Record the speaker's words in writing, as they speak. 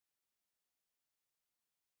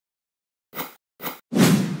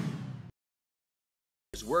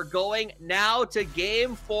players. We're going now to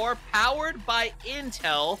Game 4, powered by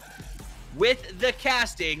Intel, with the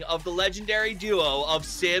casting of the legendary duo of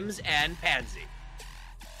Sims and Pansy.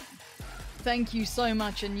 Thank you so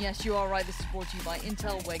much, and yes, you are right, this is brought to you by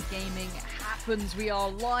Intel, where gaming happens. We are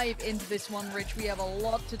live into this one, Rich. We have a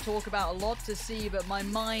lot to talk about, a lot to see, but my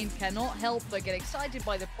mind cannot help but get excited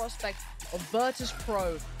by the prospect of Virtus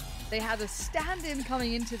Pro. They had a stand-in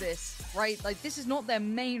coming into this, right? Like, this is not their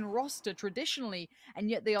main roster traditionally, and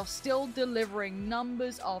yet they are still delivering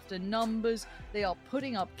numbers after numbers. They are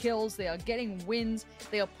putting up kills, they are getting wins,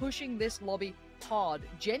 they are pushing this lobby hard.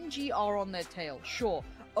 Gen.G are on their tail, sure.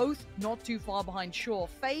 Oath not too far behind, sure.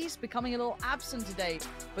 FaZe becoming a little absent today,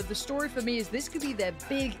 but the story for me is this could be their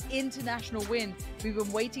big international win we've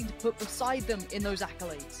been waiting to put beside them in those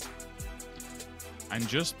accolades. And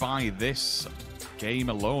just by this game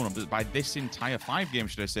alone, by this entire 5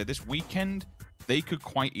 games, should I say, this weekend, they could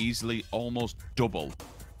quite easily almost double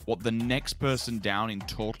what the next person down in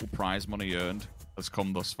total prize money earned has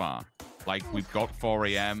come thus far. Like, we've got 4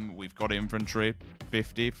 AM, we've got Infantry,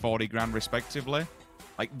 50, 40 grand respectively.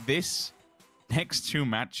 Like, this next 2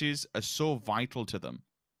 matches are so vital to them.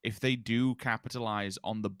 If they do capitalize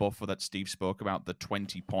on the buffer that Steve spoke about, the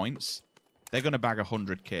 20 points, they're going to bag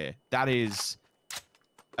 100k. That is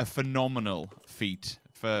a phenomenal feat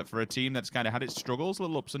for a team that's kind of had its struggles,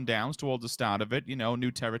 little ups and downs towards the start of it. You know,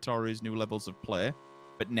 new territories, new levels of play.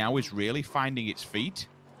 But now is really finding its feet.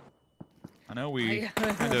 I know we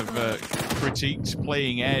kind of critiqued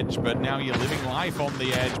playing Edge, but now you're living life on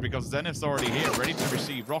the Edge because Zenith's already here, ready to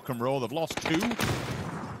receive rock and roll. They've lost 2.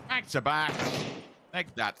 Back to back.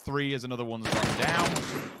 Like that 3 as another one's gone down.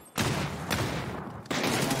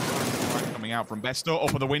 Coming out from Besto.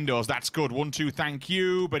 Up at the windows. That's good. 1-2, thank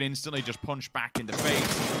you. But instantly just punched back in the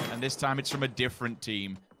face. And this time it's from a different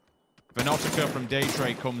team. Venotica from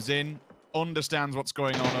Daytrade comes in. Understands what's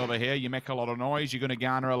going on over here. You make a lot of noise, you're going to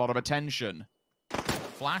garner a lot of attention.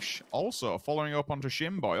 Flash also following up onto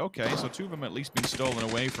Shimboy. Okay, so 2 of them at least been stolen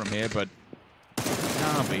away from here, but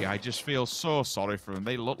Navi, I just feel so sorry for them.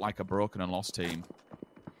 They look like a broken and lost team.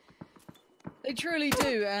 They truly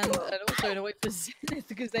do, and also in a way for Zenith,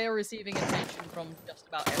 because they are receiving attention from just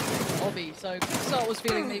about every lobby. So Kickstart was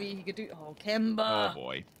feeling maybe he could do... Oh, Kemba! Oh,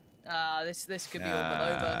 boy. This could be all but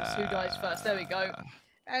over. So who dies first? There we go.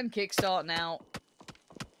 And Kickstart now.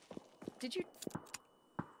 Did you...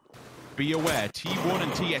 Be aware, T1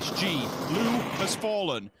 and TSG. Blue has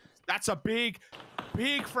fallen. That's a big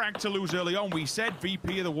frag to lose early on. We said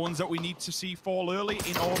VP are the ones that we need to see fall early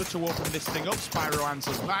in order to open this thing up. Spyro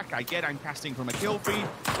answers back. I get I'm casting from a kill feed,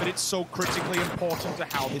 but it's so critically important to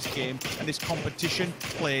how this game and this competition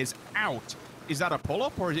plays out. Is that a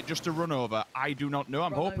pull-up or is it just a run-over? I do not know.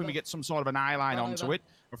 I'm hoping we get some sort of an eye line onto it.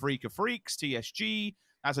 A Freak of Freaks, TSG.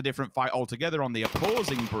 That's a different fight altogether on the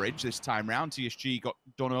opposing bridge this time round. TSG got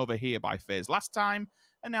done over here by FaZe last time,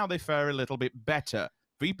 and now they fare a little bit better.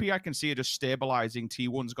 VP, I can see it just stabilizing.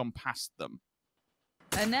 T1's gone past them.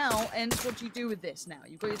 And now, Ents, what do you do with this now?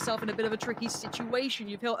 You've got yourself in a bit of a tricky situation.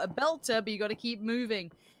 You've hit a belter, but you got to keep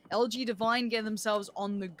moving. LG Divine get themselves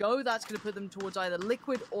on the go. That's going to put them towards either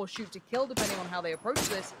Liquid or Shoot to Kill, depending on how they approach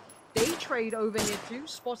this. Daytrade over here too,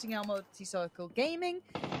 spotting out Multi-Circle Gaming.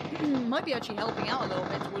 Might be actually helping out a little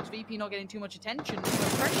bit towards VP not getting too much attention, too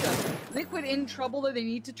much pressure. Liquid in trouble though, they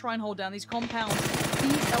need to try and hold down these compounds.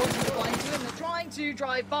 Beat LG Divine to him, they're trying to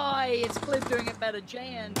drive by. It's Clib doing it better.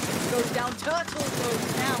 JN goes down, Turtle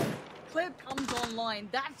goes down. Clib comes online.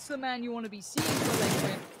 That's the man you want to be seeing for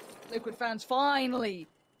Liquid. Liquid fans finally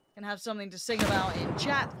can have something to sing about in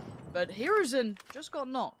chat, but Hiruzen just got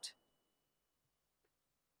knocked.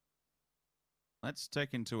 Let's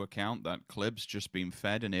take into account that Clib's just been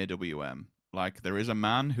fed an AWM. Like, there is a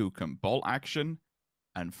man who can bolt action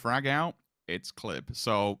and frag out. It's Clib.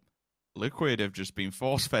 So, Liquid have just been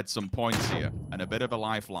force-fed some points here and a bit of a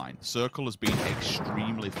lifeline. Circle has been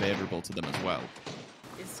extremely favorable to them as well.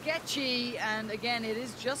 It's sketchy, and again, it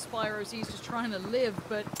is just Spyro. He's just trying to live,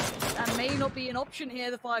 but that may not be an option here.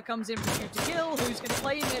 The fire comes in from Shoot to Kill. Who's going to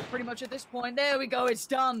claim it pretty much at this point? There we go. It's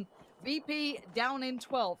done. VP down in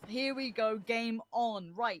 12th. Here we go. Game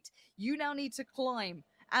on. Right. You now need to climb.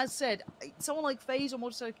 As said, someone like FaZe or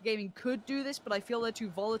Multi-Circle Gaming could do this, but I feel they're too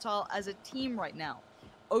volatile as a team right now.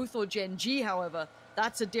 Oath or Gen.G, however,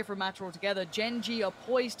 that's a different matter altogether. Gen.G are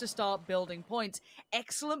poised to start building points.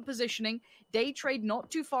 Excellent positioning. Daytrade not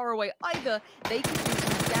too far away either. They can do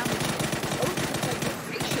some damage. Oath can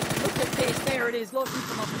play patient. Look at this. There it is. Looking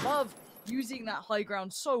from up above. Using that high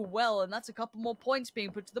ground so well, and that's a couple more points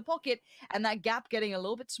being put to the pocket, and that gap getting a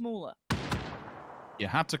little bit smaller. You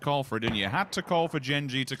had to call for it, didn't you? You had to call for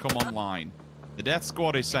Gen.G to come online. The death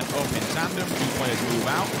squad is sent up in tandem. 2 players move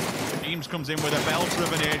out. Teams comes in with a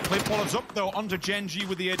belt-driven nade. Clip follows up, though, onto Gen.G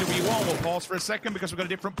with the AWE1. We'll pause for a second because we've got a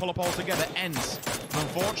different pull-up altogether. ENCE,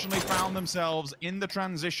 unfortunately, found themselves in the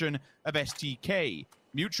transition of STK.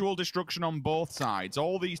 Mutual destruction on both sides.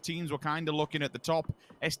 All these teams were kind of looking at the top.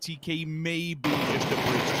 STK may be just a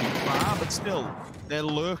bridge too far, but still, they're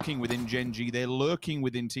lurking within Gen.G. They're lurking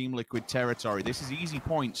within Team Liquid territory. This is easy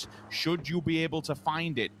points, should you be able to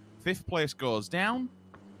find it. 5th place goes down.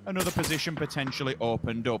 Another position potentially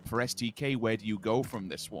opened up. For STK, where do you go from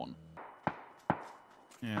this one?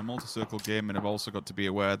 Yeah, Multi-Circle Gaming have also got to be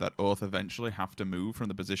aware that Oath eventually have to move from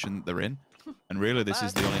the position that they're in. And really, this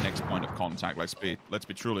is the only next point of contact. Let's be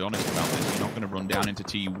truly honest about this. You're not going to run down into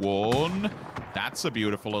T1. That's a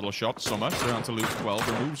beautiful little shot. Summer down to Luke 12.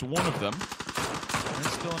 Removes one of them.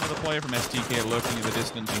 There's still another player from STK lurking in the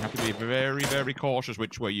distance. You have to be very, very cautious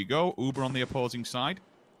which way you go. Uber on the opposing side.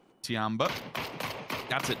 Tiamba.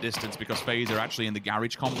 That's at distance because FaZe are actually in the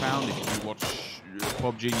garage compound. If you watch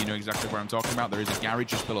PUBG, you know exactly where I'm talking about. There is a garage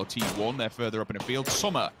just below T1. They're further up in the field.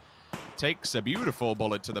 Summer takes a beautiful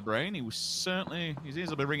bullet to the brain. His ears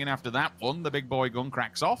will be ringing after that one. The big boy gun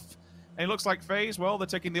cracks off. And it looks like FaZe, well, they're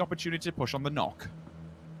taking the opportunity to push on the knock.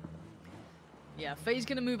 Yeah, FaZe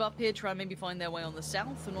going to move up here, try and maybe find their way on the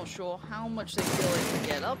south. I'm not sure how much they feel they can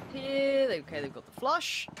get up here. Okay, they've got the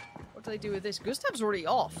flush. What do they do with this? Gustav's already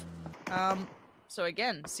off. So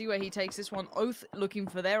again, see where he takes this one. Oath looking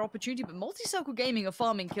for their opportunity, but Multi-Circle Gaming are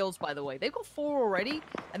farming kills, by the way. They've got 4 already,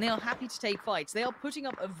 and they are happy to take fights. They are putting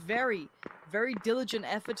up a very, very diligent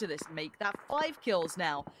effort to this. Make that 5 kills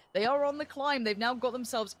now. They are on the climb. They've now got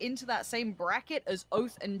themselves into that same bracket as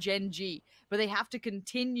Oath and Gen.G, but they have to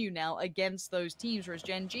continue now against those teams, whereas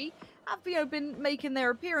Gen.G have, been making their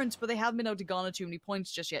appearance, but they haven't been able to garner too many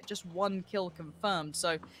points just yet. Just 1 kill confirmed.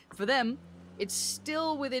 So for them, it's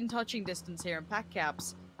still within touching distance here in pack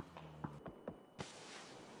caps.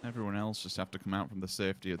 Everyone else just have to come out from the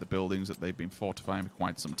safety of the buildings that they've been fortifying for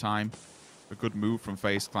quite some time. A good move from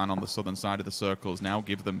FaZe Clan on the southern side of the circles now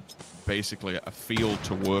give them basically a field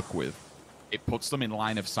to work with. It puts them in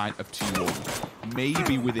line of sight of T1.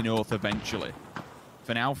 Maybe within Oath eventually.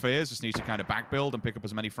 For now, FaZe just needs to kind of backbuild and pick up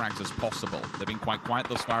as many frags as possible. They've been quite quiet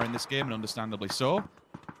thus far in this game, and understandably so.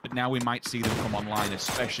 But now we might see them come online,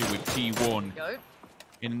 especially with T1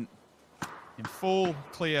 in full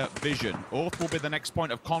clear vision. Oath will be the next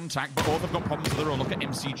point of contact, but Oath have got problems of their own. Look at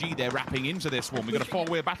MCG, they're wrapping into this one. We've got a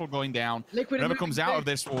 4-way battle going down. Whoever comes out of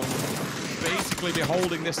this one, basically be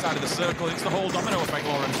holding this side of the circle. It's the whole domino effect,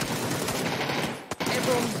 Lauren.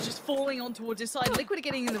 Everyone's just falling on towards this side. Liquid are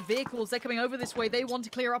getting in the vehicles. They're coming over this way. They want to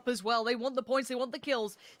clear up as well. They want the points. They want the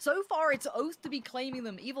kills. So far, it's Oath to be claiming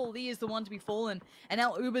them. Evil Lee is the one to be fallen. And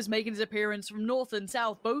now Uber's making his appearance from north and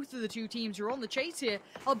south. Both of the two teams who are on the chase here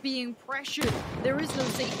are being pressured. There is no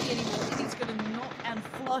safety anymore. He's going to knock and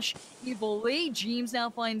flush Evil Lee. Jeems now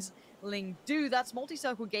finds Ling Du. That's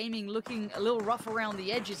Multi-Circle Gaming looking a little rough around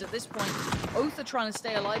the edges at this point. Oath are trying to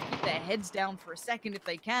stay alive, keep their heads down for a second if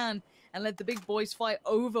they can, and let the big boys fight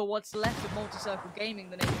over what's left of Multi-Circle Gaming.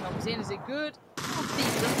 The name comes in. Is it good? Not deep.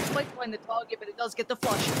 It doesn't quite find the target, but it does get the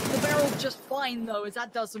flush. The barrel's just fine, though, as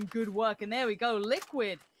that does some good work. And there we go.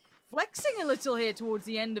 Liquid flexing a little here towards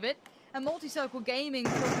the end of it. And Multi-Circle Gaming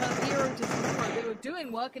from 0 to 0. They were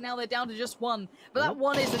doing work, and now they're down to just 1. But that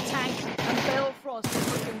 1 is a tank, and Balefrost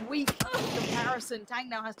is looking weak in comparison. Tank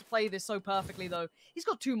now has to play this so perfectly, though. He's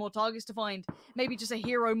got 2 more targets to find. Maybe just a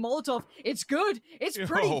hero Molotov. It's good. It's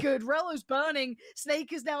pretty good. Rello's burning.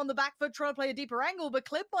 Snake is now on the back foot trying to play a deeper angle, but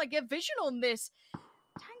Clip might get vision on this.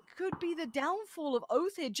 Tank could be the downfall of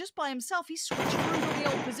Oath here just by himself. He's switching over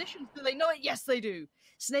the old positions. Do they know it? Yes, they do.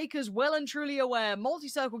 Snake is well and truly aware.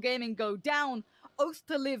 Multi-Circle Gaming go down. Oath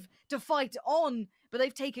to live, to fight on. But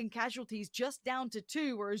they've taken casualties just down to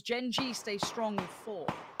 2, whereas Gen.G stays strong with 4.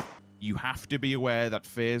 You have to be aware that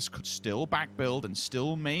FaZe could still backbuild and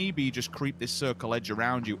still maybe just creep this circle edge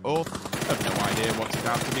around you. Oath have no idea what's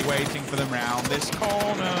about to be waiting for them round this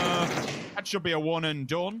corner. That should be a 1 and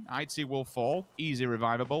done. I'd see Wolf fall. Easy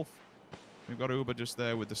revivable. We've got Uber just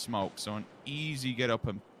there with the smoke, so an easy get up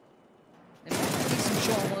and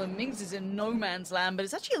Well, Mings is in no man's land, but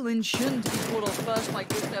it's actually Lin Shun to be caught off first by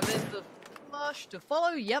Gustav. There's the flush to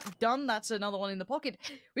follow. Yep, done. That's another one in the pocket.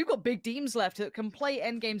 We've got big teams left that can play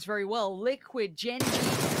endgames very well. Liquid, Gen.G,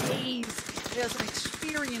 FaZe. There's some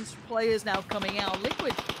experienced players now coming out.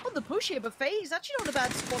 Liquid on the push here, but FaZe actually not a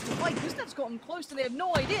bad spot to fight. Gustav's gotten close and they have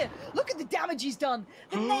no idea. Look at the damage he's done.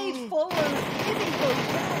 The nade followed. Hitting goes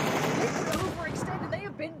down. Liquid overextended. They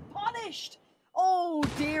have been punished. Oh,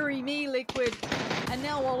 dearie me, Liquid. And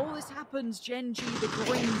now while all this happens, Gen.G, the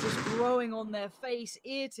grin just growing on their face,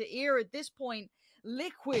 ear to ear at this point.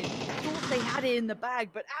 Liquid thought they had it in the bag,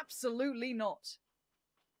 but absolutely not.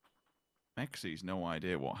 Mexi's no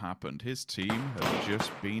idea what happened. His team has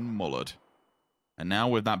just been mullered. And now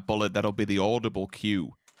with that bullet, that'll be the audible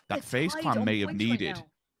cue that FaZe Clan may have needed. Right,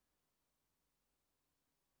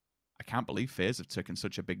 I can't believe FaZe have taken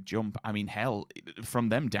such a big jump. I mean, hell, from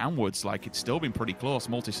them downwards, like, it's still been pretty close.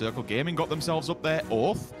 Multi-Circle Gaming got themselves up there.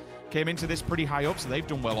 Oath came into this pretty high up, so they've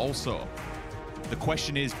done well also. The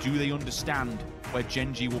question is, do they understand where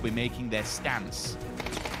Gen.G will be making their stance?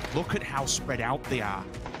 Look at how spread out they are.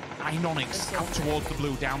 Inonix out towards the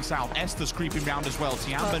blue, down south. Esther's creeping round as well.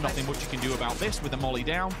 Tiamba, nothing much you can do about this with a molly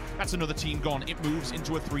down. That's another team gone. It moves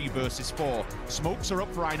into a 3 versus 4. Smokes are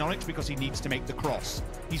up for Inonix because he needs to make the cross.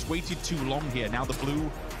 He's waited too long here. Now the blue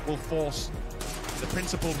will force the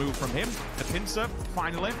principal move from him. The pincer,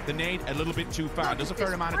 finally. The nade, a little bit too far. Does a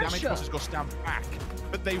fair amount of damage. Crosses go stabbed back.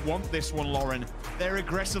 But they want this one, Lauren. They're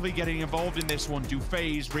aggressively getting involved in this one. Do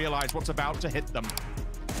FaZe realize what's about to hit them?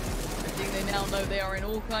 I think they now know they are in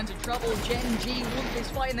all kinds of trouble. Gen.G want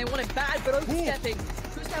this fight and they want it bad, but overstepping.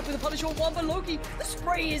 Good snap with a punish on one, but Loki, the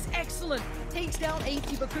spray is excellent. Takes down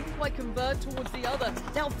 80, but couldn't quite convert towards the other.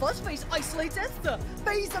 Now Fuzzface isolates Esther.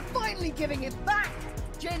 FaZe are finally giving it back.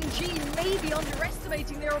 Gen.G may be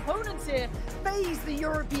underestimating their opponents here. FaZe, the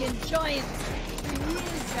European giants, for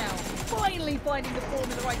years now, finally finding the form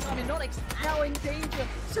at the right time. And Inonix now in danger,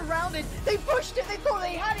 surrounded. They pushed it, they thought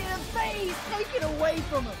they had it, and FaZe take it away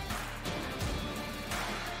from them.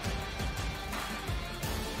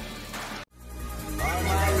 All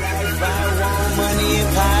my life I want money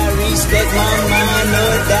and power, respect my mind, no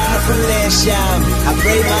die from last shot. I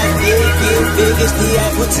pray my dick get big as the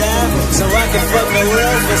Apple time, so I can fuck the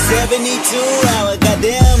world for 72 hours.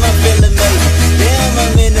 Goddamn, I feel amazing. Damn,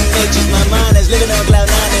 I'm in the matrix. My mind is living on cloud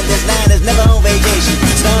 9 and this 9 is never on vacation.